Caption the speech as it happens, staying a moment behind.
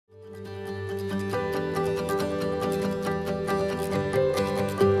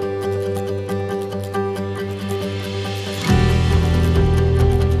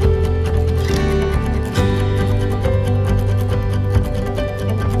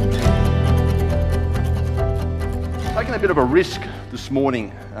taken a bit of a risk this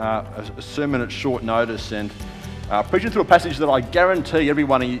morning, a sermon at short notice, and preaching through a passage that I guarantee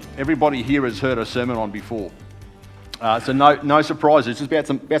everybody here has heard a sermon on before. So no surprise, it's just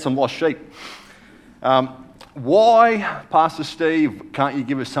about some lost sheep. Why, Pastor Steve, can't you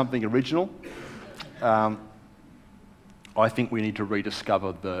give us something original? I think we need to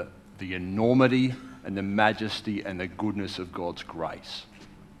rediscover the enormity and the majesty and the goodness of God's grace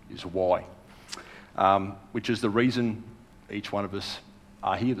is why. Which is the reason each one of us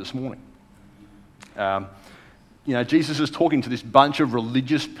are here this morning. Jesus is talking to this bunch of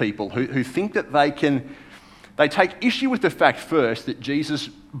religious people who think that they take issue with the fact first that Jesus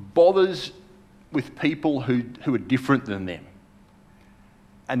bothers with people who are different than them.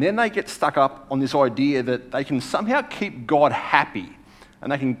 And then they get stuck up on this idea that they can somehow keep God happy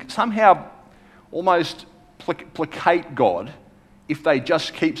and they can somehow almost placate God if they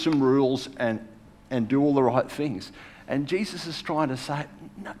just keep some rules and do all the right things. And Jesus is trying to say,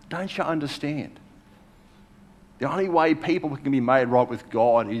 no, don't you understand? The only way people can be made right with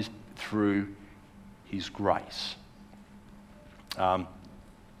God is through His grace.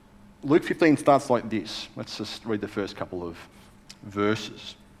 Luke 15 starts like this. Let's just read the first couple of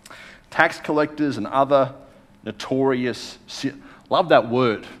verses. Tax collectors and other notorious sinners, love that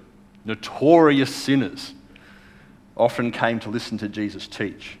word, notorious sinners, often came to listen to Jesus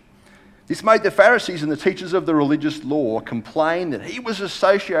teach. This made the Pharisees and the teachers of the religious law complain that he was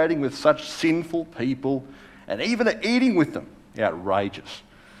associating with such sinful people and even eating with them. Outrageous.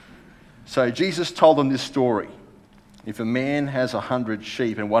 So Jesus told them this story. If a man has 100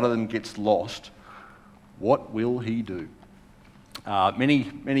 sheep and one of them gets lost, what will he do? Many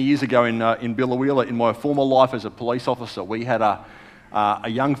years ago in Billawheeler, in my former life as a police officer, we had a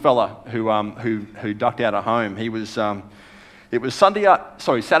young fella who ducked out of home. He was it was Saturday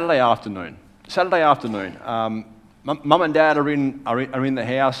afternoon. Mum and Dad are in the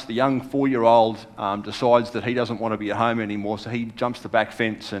house. The young 4-year-old decides that he doesn't want to be at home anymore, so he jumps the back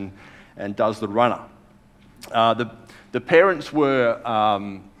fence and does the runner. The parents were,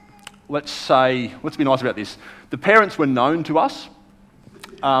 let's be nice about this. The parents were known to us,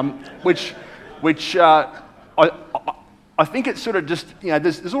 which I think it's sort of just,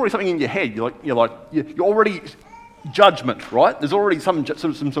 there's already something in your head. You're already judgment, right? There's already some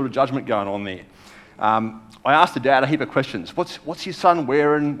sort of judgment going on there. I asked the dad a heap of questions. What's your son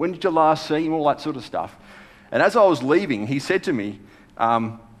wearing? When did you last see him? All that sort of stuff. And as I was leaving, he said to me,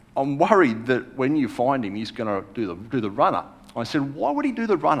 I'm worried that when you find him, he's going to do the runner. I said, why would he do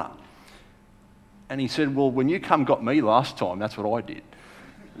the runner? And he said, well, when you got me last time, that's what I did.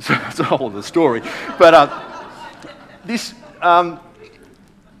 So that's the whole of the story. But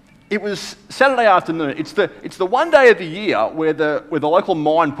it was Saturday afternoon. It's the one day of the year where the local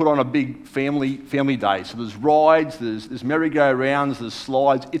mine put on a big family day. So there's rides, there's merry-go-rounds, there's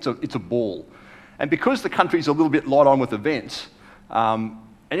slides. It's a ball. And because the country's a little bit light on with events,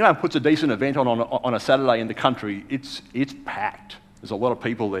 anyone puts a decent event on a Saturday in the country, it's packed. There's a lot of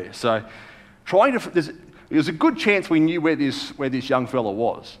people there. So there's a good chance we knew where this young fella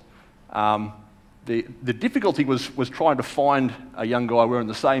was. The difficulty was trying to find a young guy wearing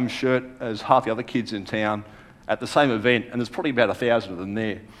the same shirt as half the other kids in town at the same event, and there's probably about 1,000 of them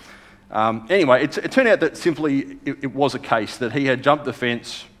there. Anyway, it turned out that simply it was a case that he had jumped the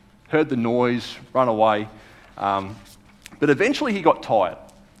fence, heard the noise, run away, but eventually he got tired.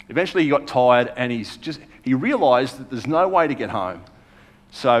 And he realised that there's no way to get home.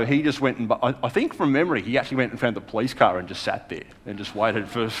 So he just went and, I think from memory, he actually went and found the police car and just sat there and just waited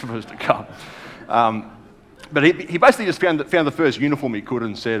for us to come. But he basically just found the first uniform he could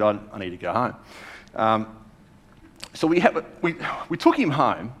and said, I need to go home. So we took him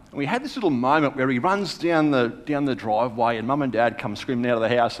home, and we had this little moment where he runs down the driveway, and Mum and Dad come screaming out of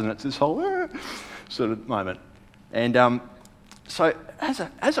the house, and it's this whole sort of moment. And so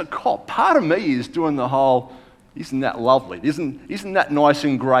as a cop, part of me is doing the whole, isn't that lovely? Isn't that nice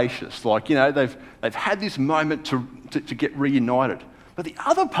and gracious? Like, they've had this moment to get reunited. But the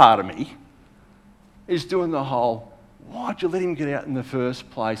other part of me is doing the whole, why'd you let him get out in the first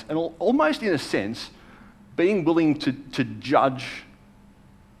place? And almost in a sense, being willing to judge.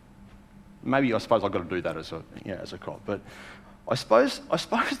 Maybe I suppose I've got to do that as a cop. But I suppose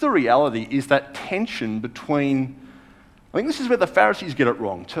the reality is that tension between. I think this is where the Pharisees get it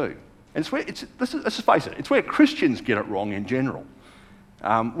wrong too. And let's just face it, it's where Christians get it wrong in general.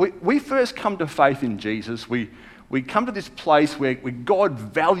 We first come to faith in Jesus. We come to this place where God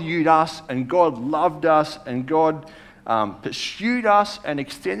valued us and God loved us and God pursued us and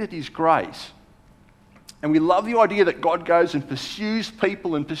extended His grace. And we love the idea that God goes and pursues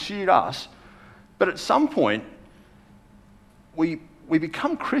people and pursued us. But at some point, we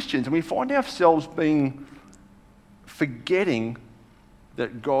become Christians and we find ourselves forgetting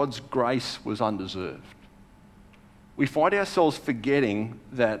that God's grace was undeserved. We find ourselves becoming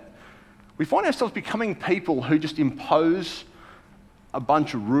people who just impose a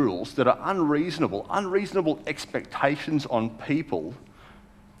bunch of rules that are unreasonable expectations on people,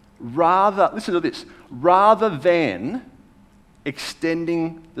 listen to this, rather than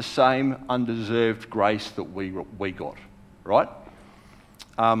extending the same undeserved grace that we got, right?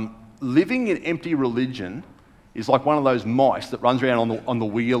 Living in empty religion is like one of those mice that runs around on the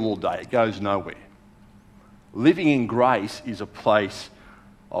wheel all day. It goes nowhere. Living in grace is a place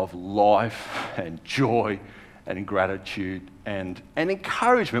of life and joy and gratitude and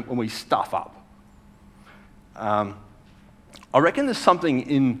encouragement when we stuff up. I reckon there's something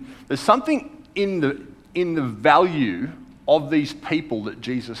in the value of these people that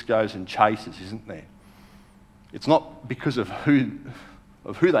Jesus goes and chases, isn't there? It's not because of who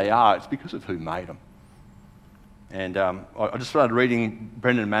they are, it's because of who made them. And I just started reading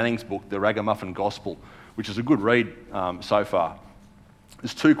Brendan Manning's book, The Ragamuffin Gospel, which is a good read so far.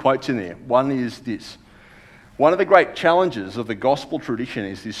 There's 2 quotes in there. One is this: one of the great challenges of the gospel tradition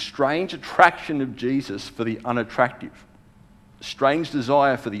is this strange attraction of Jesus for the unattractive, a strange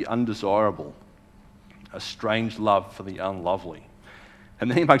desire for the undesirable, a strange love for the unlovely. And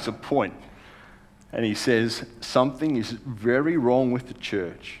then he makes a point, and he says, something is very wrong with the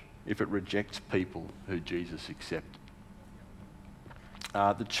church if it rejects people who Jesus accepted.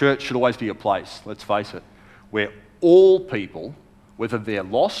 The church should always be a place, let's face it, where all people, whether they're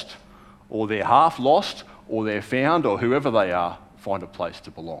lost or they're half lost or they're found or whoever they are, find a place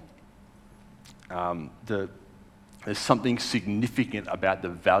to belong. There's something significant about the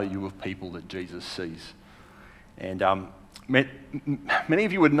value of people that Jesus sees. And many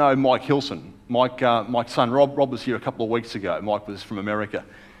of you would know Mike Hilson. Mike's son Rob was here a couple of weeks ago. Mike was from America.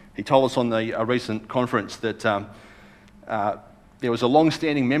 He told us on a recent conference that there was a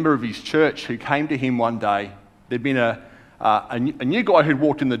long-standing member of his church who came to him one day. There'd been a new guy who'd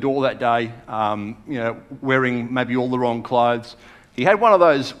walked in the door that day, wearing maybe all the wrong clothes. He had one of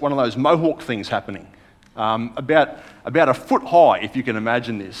those mohawk things happening, about a foot high, if you can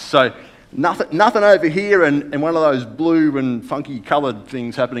imagine this. So nothing over here, and one of those blue and funky coloured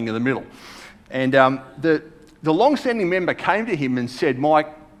things happening in the middle. And the long-standing member came to him and said,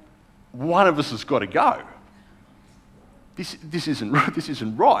 "Mike, one of us has got to go. This isn't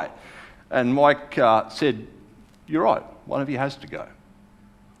right." And Mike said, "You're right. One of you has to go."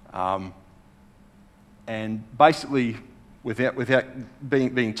 And basically, without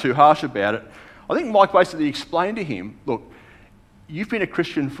being too harsh about it, I think Mike basically explained to him, "Look, you've been a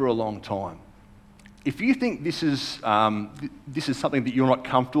Christian for a long time. If you think this is something that you're not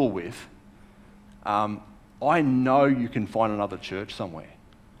comfortable with, I know you can find another church somewhere.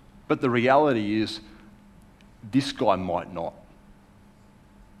 But the reality is, this guy might not.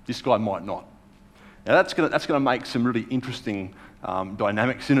 This guy might not." Now that's going to make some really interesting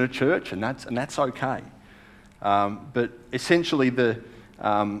dynamics in a church, and that's okay. But essentially,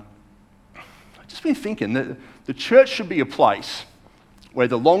 I've just been thinking that the church should be a place where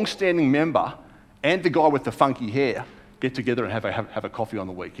the long-standing member and the guy with the funky hair get together and have a coffee on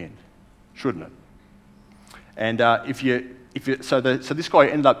the weekend, shouldn't it? And so this guy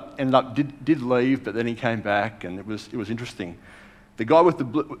ended up did leave, but then he came back, and it was interesting. The guy with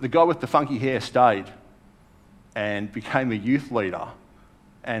the funky hair stayed and became a youth leader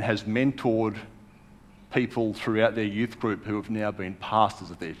and has mentored people throughout their youth group who have now been pastors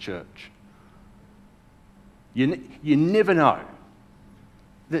of their church. You never know.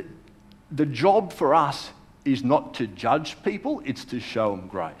 The job for us is not to judge people, it's to show them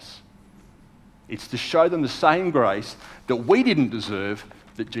grace. It's to show them the same grace that we didn't deserve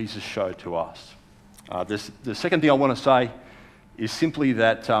that Jesus showed to us. The second thing I want to say is simply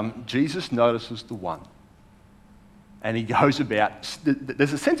that Jesus notices the one. And he goes about,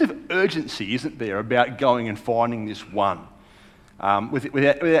 there's a sense of urgency, isn't there, about going and finding this one,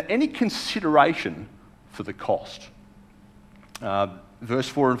 without any consideration for the cost. Verse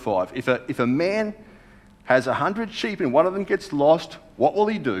 4 and 5, if a man has 100 sheep and one of them gets lost, what will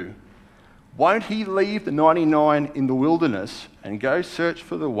he do? Won't he leave the 99 in the wilderness and go search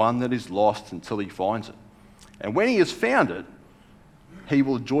for the one that is lost until he finds it? And when he has found it, he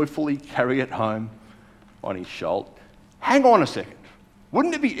will joyfully carry it home on his shoulder. Hang on a second.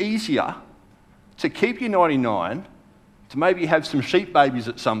 Wouldn't it be easier to keep your 99, to maybe have some sheep babies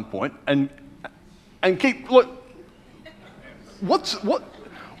at some point, and keep, look,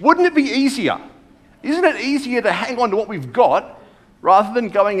 wouldn't it be easier? Isn't it easier to hang on to what we've got rather than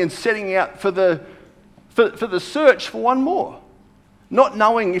going and setting out for the for the search for one more, not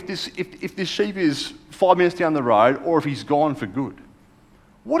knowing if this sheep is 5 minutes down the road or if he's gone for good.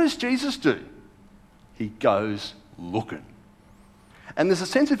 What does Jesus do? He goes looking. And there's a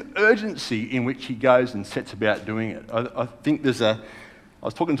sense of urgency in which he goes and sets about doing it. I think I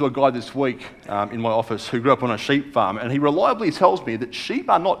was talking to a guy this week in my office who grew up on a sheep farm, and he reliably tells me that sheep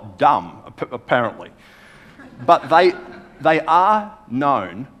are not dumb, apparently, but they are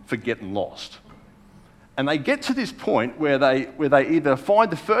known for getting lost. And they get to this point where they either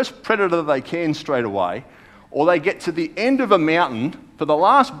find the first predator they can straight away, or they get to the end of a mountain for the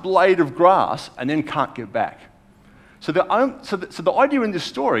last blade of grass and then can't get back. So the idea in this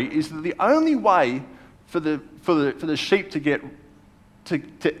story is that the only way for the sheep to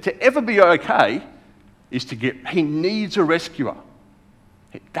ever be okay is he needs a rescuer.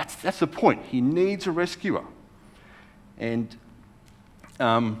 That's the point. He needs a rescuer. And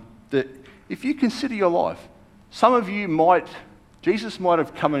if you consider your life, Jesus might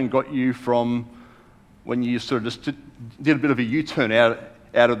have come and got you from when you sort of just did a bit of a U-turn out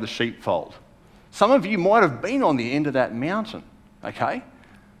of the sheepfold. Some of you might have been on the end of that mountain, okay?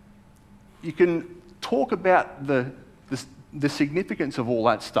 You can talk about the significance of all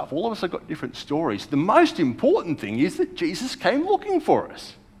that stuff. All of us have got different stories. The most important thing is that Jesus came looking for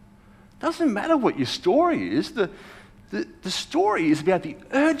us. Doesn't matter what your story is. The story is about the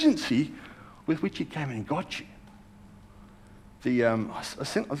urgency with which he came and got you.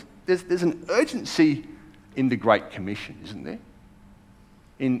 There's an urgency in the Great Commission, isn't there?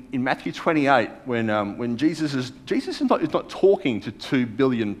 In Matthew 28, when Jesus is not talking to 2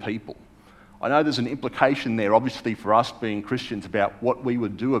 billion people. I know there's an implication there, obviously, for us being Christians about what we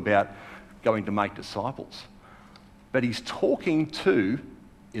would do about going to make disciples. But he's talking to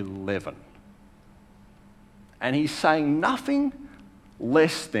 11. And he's saying nothing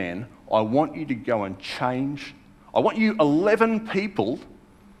less than, I want you to go and change. I want you 11 people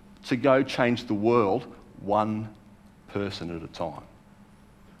to go change the world one person at a time.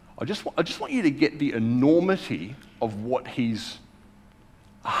 I just want you to get the enormity of what he's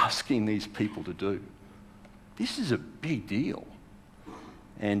asking these people to do. This is a big deal.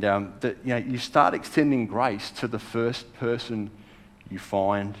 And you start extending grace to the first person you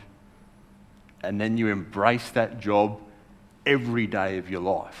find, and then you embrace that job every day of your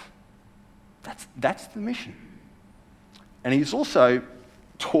life. That's the mission. And he's also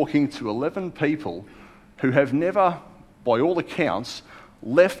talking to 11 people who have never, by all accounts,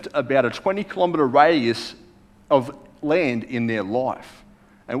 left about a 20-kilometre radius of land in their life.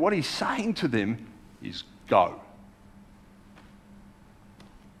 And what he's saying to them is go.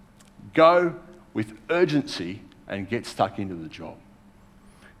 Go with urgency and get stuck into the job.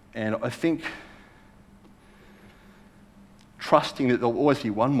 And I think trusting that there'll always be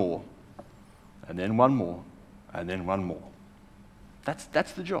one more, and then one more, and then one more.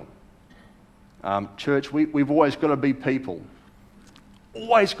 That's the job. Church, we've always got to be people.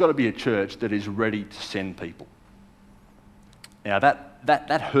 Always got to be a church that is ready to send people. Now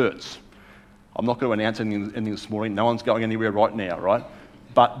that hurts. I'm not going to announce anything this morning. No one's going anywhere right now, right?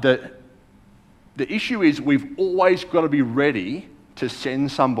 But the issue is we've always got to be ready to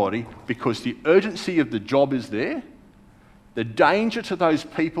send somebody because the urgency of the job is there, the danger to those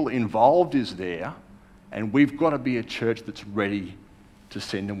people involved is there, and we've got to be a church that's ready to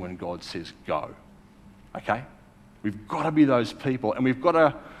send them when God says go. Okay? We've got to be those people, and we've got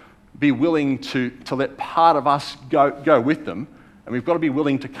to be willing to let part of us go with them, and we've got to be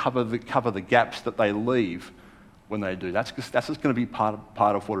willing to cover the gaps that they leave when they do. That's just going to be part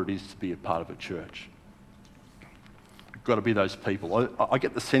of what it is to be a part of a church. We've got to be those people. I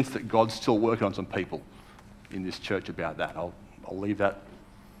get the sense that God's still working on some people in this church about that. I'll leave that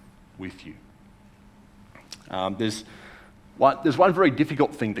with you. There's one very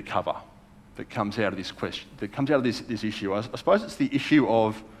difficult thing to cover that comes out of this question, that comes out of this issue. I suppose it's the issue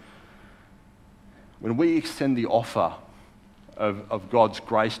of when we extend the offer of God's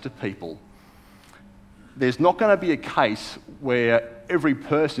grace to people, there's not going to be a case where every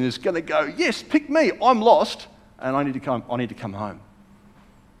person is going to go, yes, pick me, I'm lost, and I need to come home.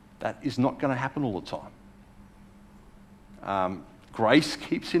 That is not going to happen all the time. Grace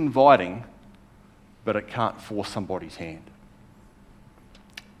keeps inviting, but it can't force somebody's hand.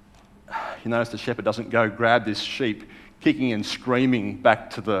 You notice the shepherd doesn't go grab this sheep, kicking and screaming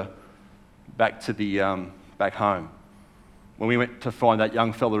back home. When we went to find that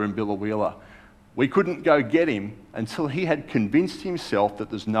young fella in Billawheeler, we couldn't go get him until he had convinced himself that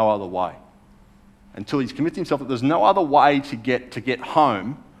there's no other way. Until he's convinced himself that there's no other way to get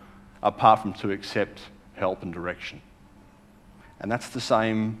home apart from to accept help and direction. And that's the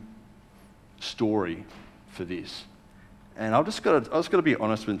same story for this. And I've just got to be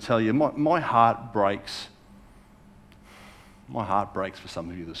honest and tell you, my heart breaks. My heart breaks for some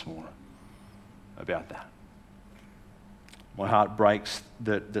of you this morning about that. My heart breaks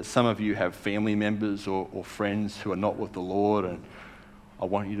that some of you have family members or friends who are not with the Lord, and I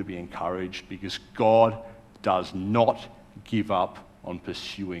want you to be encouraged, because God does not give up on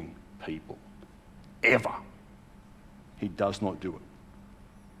pursuing people. Ever. He does not do it.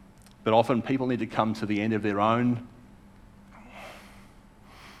 But often people need to come to the end of their own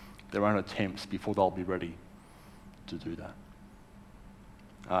attempts before they'll be ready to do that.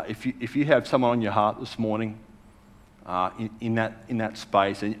 If you have someone on your heart this morning in that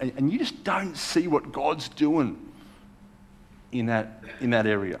space, and you just don't see what God's doing in that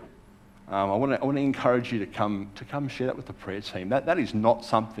area, I want to encourage you to come share that with the prayer team. That is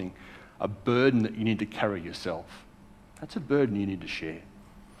not a burden that you need to carry yourself. That's a burden you need to share.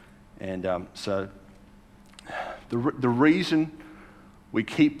 And so the reason we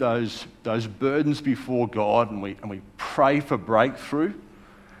keep those burdens before God and we pray for breakthrough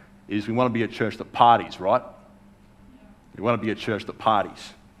is we want to be a church that parties, right? We want to be a church that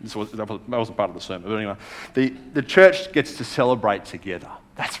parties. That wasn't part of the sermon, but anyway. The church gets to celebrate together.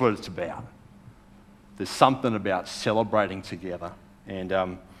 That's what it's about. There's something about celebrating together. And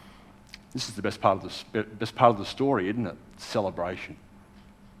this is the best part of the story, isn't it? Celebration.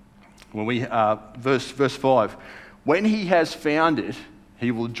 When verse 5, when he has found it,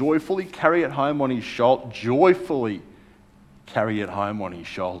 he will joyfully carry it home on his joyfully carry it home on his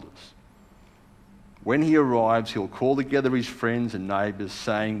shoulders. When he arrives, he'll call together his friends and neighbours,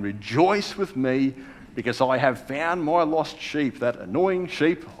 saying, "Rejoice with me, because I have found my lost sheep, that annoying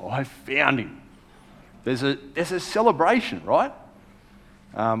sheep. I found him." There's a celebration, right?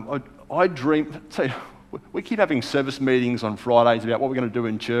 I dream. We keep having service meetings on Fridays about what we're going to do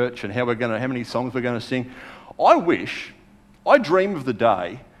in church and how many songs we're going to sing. I dream of the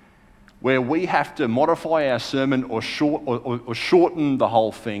day where we have to modify our sermon or shorten the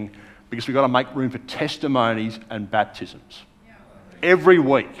whole thing because we've got to make room for testimonies and baptisms every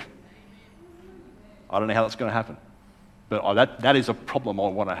week. I don't know how that's going to happen, but that is a problem I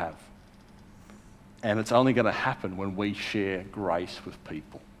want to have. And it's only going to happen when we share grace with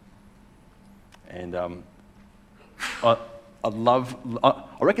people. And I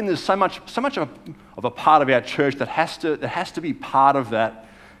reckon there's so much of a part of our church that has to be part of that.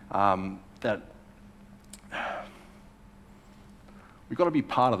 We've got to be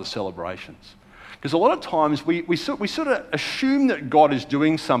part of the celebrations, because a lot of times we sort of assume that God is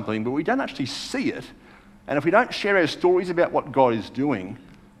doing something, but we don't actually see it. And if we don't share our stories about what God is doing,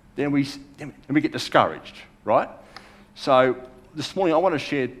 then we get discouraged, right? So this morning I want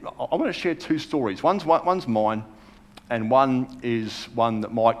to share two stories. One's mine, and one is one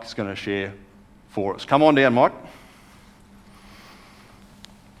that Mike's going to share for us. Come on down, Mike.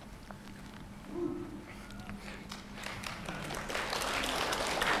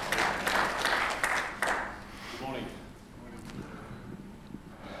 Good morning.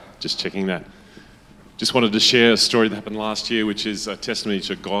 Just checking that. Just wanted to share a story that happened last year, which is a testimony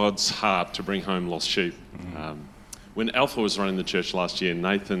to God's heart to bring home lost sheep. When Alpha was running the church last year,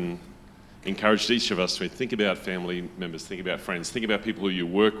 Nathan encouraged each of us to think about family members, think about friends, think about people who you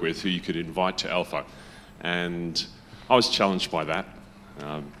work with who you could invite to Alpha. And I was challenged by that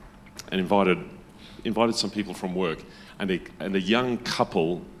and invited some people from work. And a young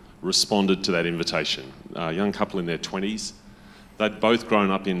couple responded to that invitation, a young couple in their 20s. They'd both grown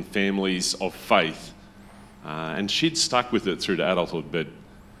up in families of faith. And she'd stuck with it through to adulthood,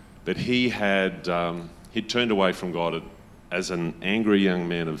 but he'd turned away from God as an angry young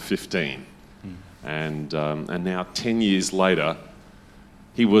man of 15. And now 10 years later,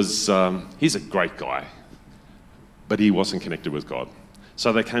 he's a great guy, but he wasn't connected with God.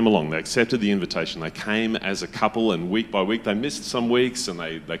 So they came along, they accepted the invitation, they came as a couple, and week by week, they missed some weeks and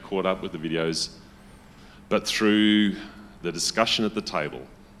they caught up with the videos. But through the discussion at the table,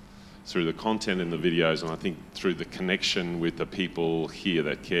 through the content in the videos, and I think through the connection with the people here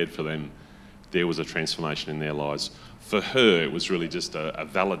that cared for them, there was a transformation in their lives. For her, it was really just a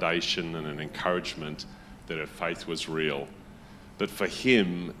validation and an encouragement that her faith was real. But for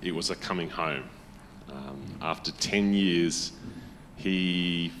him, it was a coming home. After 10 years,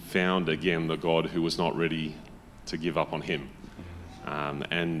 he found again the God who was not ready to give up on him.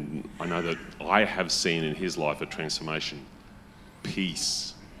 And I know that I have seen in his life a transformation,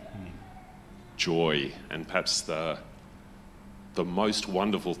 peace, joy, and perhaps the most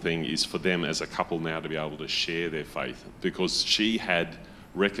wonderful thing is for them as a couple now to be able to share their faith, because she had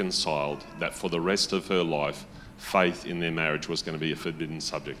reconciled that for the rest of her life, faith in their marriage was going to be a forbidden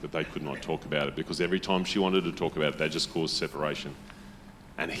subject, that they could not talk about it, because every time she wanted to talk about it, they just caused separation.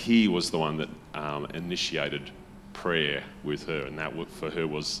 And he was the one that initiated prayer with her, and that for her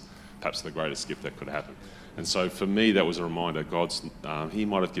was perhaps the greatest gift that could happen. And so for me, that was a reminder. He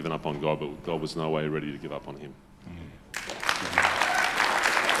might have given up on God, but God was no way ready to give up on him.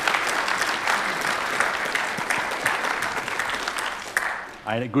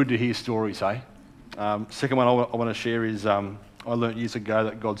 Ain't it good to hear stories, eh? Second one I want to share is I learnt years ago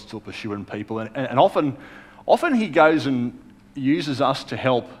that God's still pursuing people, and often he goes and uses us to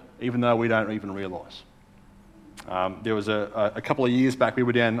help even though we don't even realise. There was a couple of years back,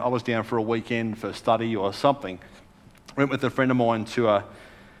 I was down for a weekend for study or something. Went with a friend of mine to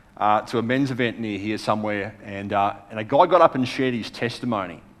a men's event near here somewhere, and a guy got up and shared his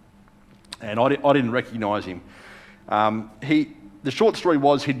testimony, and I didn't recognise him. The short story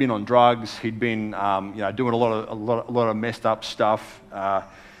was he'd been on drugs, he'd been doing a lot of messed up stuff.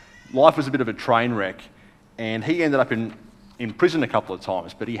 Life was a bit of a train wreck, and he ended up in prison a couple of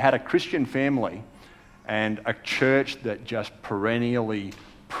times. But he had a Christian family and a church that just perennially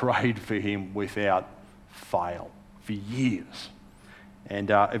prayed for him without fail for years.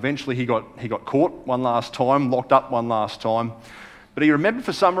 And eventually he got caught one last time, locked up one last time. But he remembered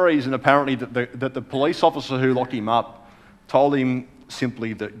for some reason, apparently, that the police officer who locked him up told him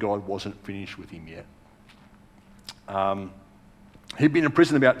simply that God wasn't finished with him yet. He'd been in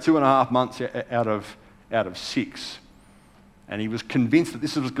prison about 2.5 months out of 6. And he was convinced that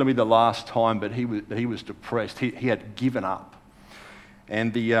this was going to be the last time, but he was depressed. He had given up.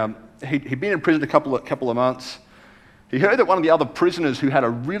 And he'd been in prison a couple of months. He heard that one of the other prisoners who had a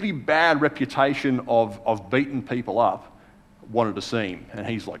really bad reputation of beating people up wanted to see him. And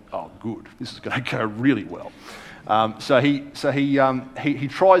he's like, oh, good, this is going to go really well. So he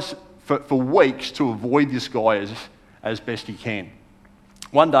tries for weeks to avoid this guy as best he can.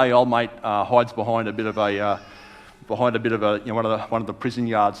 One day, old mate hides behind a bit of a one of the prison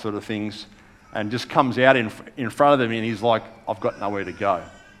yard sort of things, and just comes out in front of him, and he's like, I've got nowhere to go.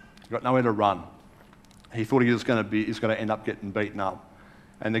 I've got nowhere to run. He thought he was going to end up getting beaten up.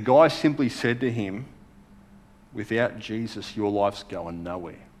 And the guy simply said to him, without Jesus, your life's going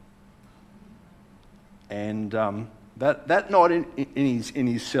nowhere. And that night in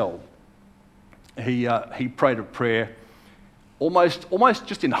his cell, he prayed a prayer, almost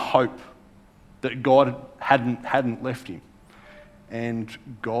just in hope that God hadn't left him. And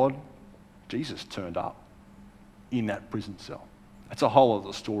Jesus turned up in that prison cell. That's a whole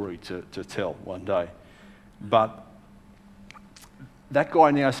other story to tell one day. But that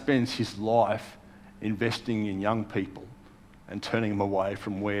guy now spends his life investing in young people and turning them away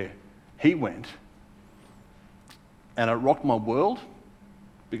from where he went. And it rocked my world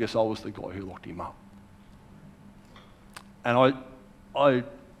because I was the guy who locked him up. And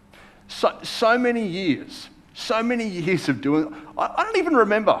so many years of doing, I don't even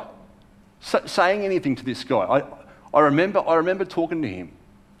remember saying anything to this guy. I remember talking to him.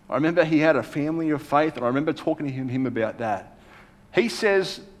 I remember he had a family of faith, and I remember talking to him about that. He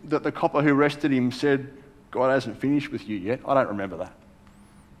says that the copper who arrested him said, God hasn't finished with you yet. I don't remember that.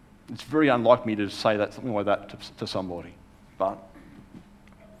 It's very unlike me to say something like that to somebody. But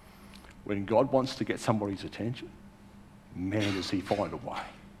when God wants to get somebody's attention, man, does he find a way.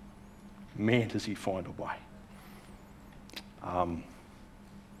 Man, does he find a way. I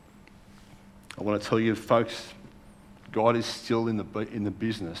want to tell you, folks, God is still in the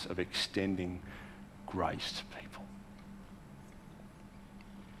business of extending grace to people.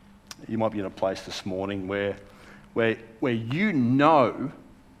 You might be in a place this morning where you know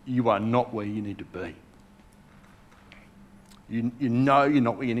you are not where you need to be. You know you're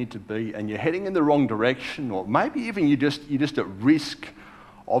not where you need to be, and you're heading in the wrong direction, or maybe even you're just at risk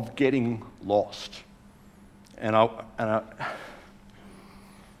of getting lost. And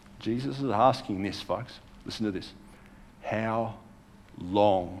Jesus is asking this, folks. Listen to this. How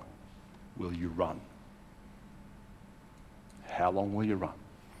long will you run? How long will you run?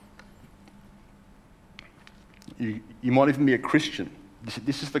 You might even be a Christian.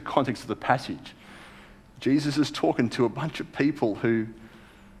 This is the context of the passage. Jesus is talking to a bunch of people who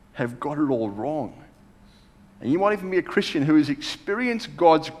have got it all wrong. And you might even be a Christian who has experienced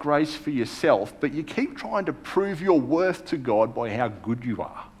God's grace for yourself, but you keep trying to prove your worth to God by how good you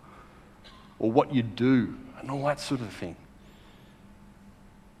are, or what you do, and all that sort of thing.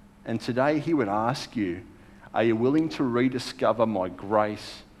 And today he would ask you, are you willing to rediscover my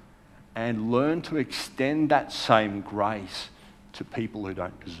grace and learn to extend that same grace to people who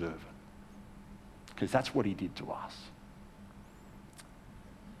don't deserve it? Because that's what he did to us.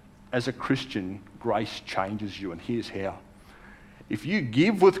 as a Christian, grace changes you, and here's how. If you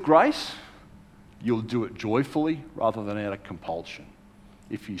give with grace, you'll do it joyfully rather than out of compulsion.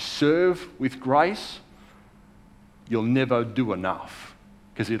 If you serve with grace, you'll never do enough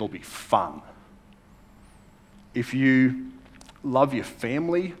because it'll be fun. If you love your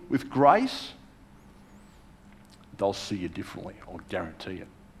family with grace, they'll see you differently, I'll guarantee it.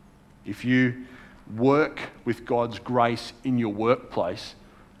 If you work with God's grace in your workplace,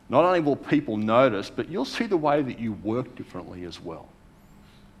 not only will people notice, but you'll see the way that you work differently as well.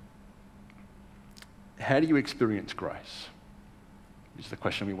 How do you experience grace? Is the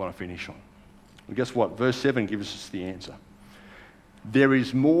question we want to finish on. Well, guess what? Verse 7 gives us the answer. There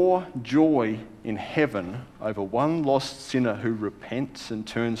is more joy in heaven over one lost sinner who repents and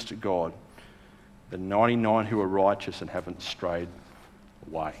turns to God than 99 who are righteous and haven't strayed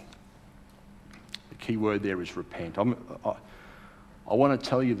away. The key word there is repent. I want to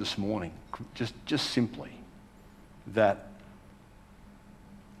tell you this morning, just simply, that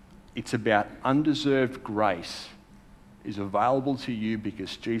it's about undeserved grace is available to you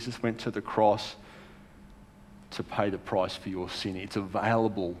because Jesus went to the cross to pay the price for your sin. It's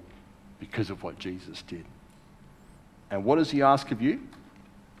available because of what Jesus did. And what does he ask of you?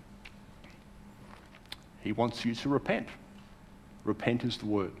 He wants you to repent. Repent is the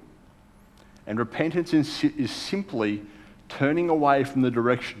word. And repentance is simply turning away from the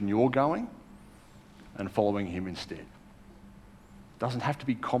direction you're going and following him instead. It doesn't have to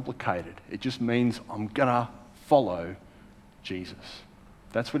be complicated. It just means I'm going to follow Jesus.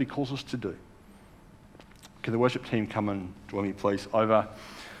 That's what he calls us to do. Can the worship team come and join me, please? Over.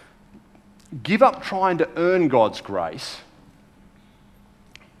 Give up trying to earn God's grace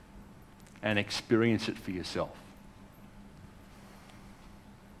and experience it for yourself.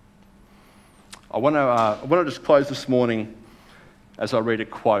 I want to just close this morning as I read a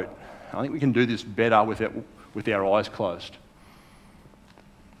quote. I think we can do this better with our eyes closed.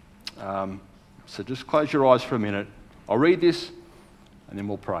 So just close your eyes for a minute. I'll read this and then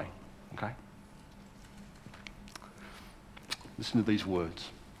we'll pray. Okay? Listen to these words.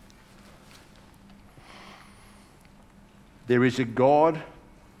 There is a God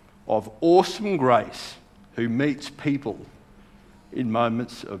of awesome grace who meets people in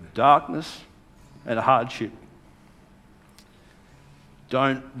moments of darkness and hardship.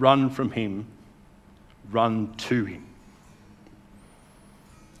 Don't run from him, run to him.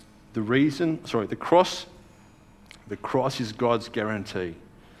 The cross is God's guarantee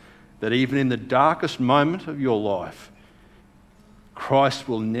that even in the darkest moment of your life, Christ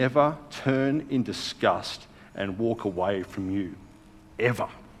will never turn in disgust and walk away from you, ever.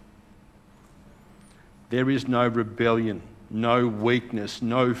 There is no rebellion, no weakness,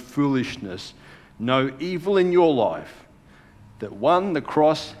 no foolishness, no evil in your life that one, the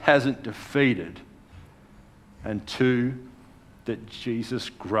cross hasn't defeated, and two, that Jesus'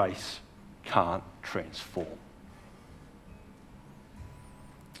 grace can't transform.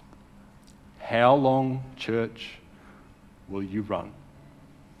 How long, church, will you run?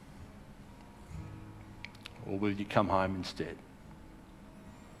 Or will you come home instead?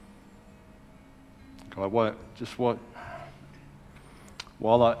 God,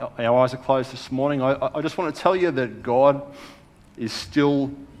 while our eyes are closed this morning, I just want to tell you that God is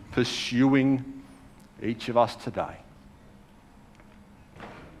still pursuing each of us today.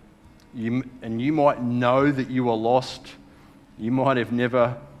 And you might know that you are lost. You might have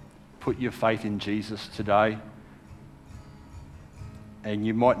never put your faith in Jesus today. And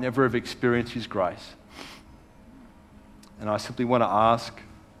you might never have experienced his grace. And I simply want to ask,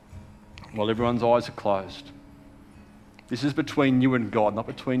 while everyone's eyes are closed, this is between you and God, not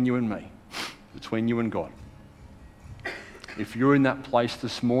between you and me. Between you and God. If you're in that place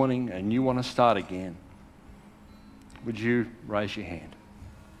this morning and you want to start again, would you raise your hand?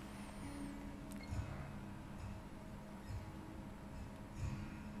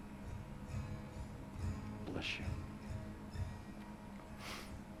 Bless you.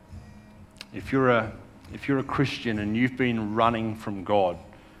 If you're a Christian and you've been running from God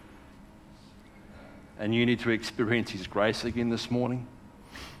and you need to experience his grace again this morning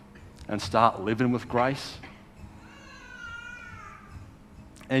and start living with grace,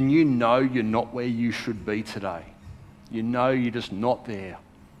 and you know you're not where you should be today, you know you're just not there,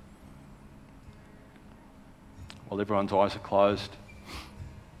 while everyone's eyes are closed,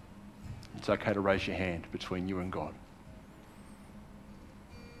 it's okay to raise your hand between you and God.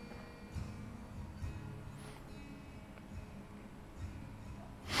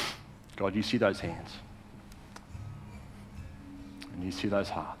 God, you see those hands. And you see those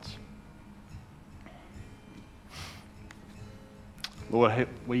hearts. Lord,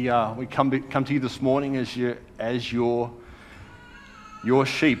 we come to you this morning as your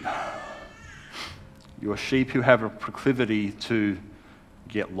sheep. Your sheep who have a proclivity to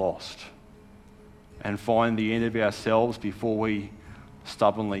get lost and find the end of ourselves before we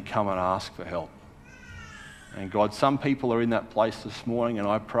stubbornly come and ask for help. And God, some people are in that place this morning, and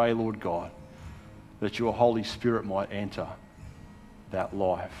I pray, Lord God, that your Holy Spirit might enter that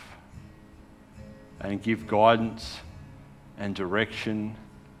life and give guidance and direction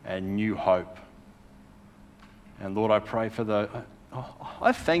and new hope. And Lord, I pray for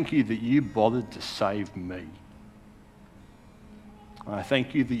I thank you that you bothered to save me. I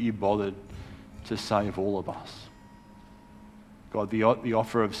thank you that you bothered to save all of us. God, the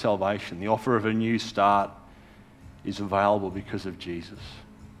offer of salvation, the offer of a new start is available because of Jesus.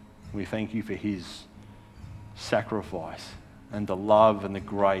 We thank you for his sacrifice and the love and the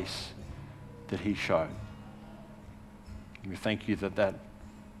grace that he showed. We thank you that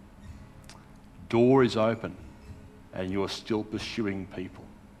door is open and you're still pursuing people.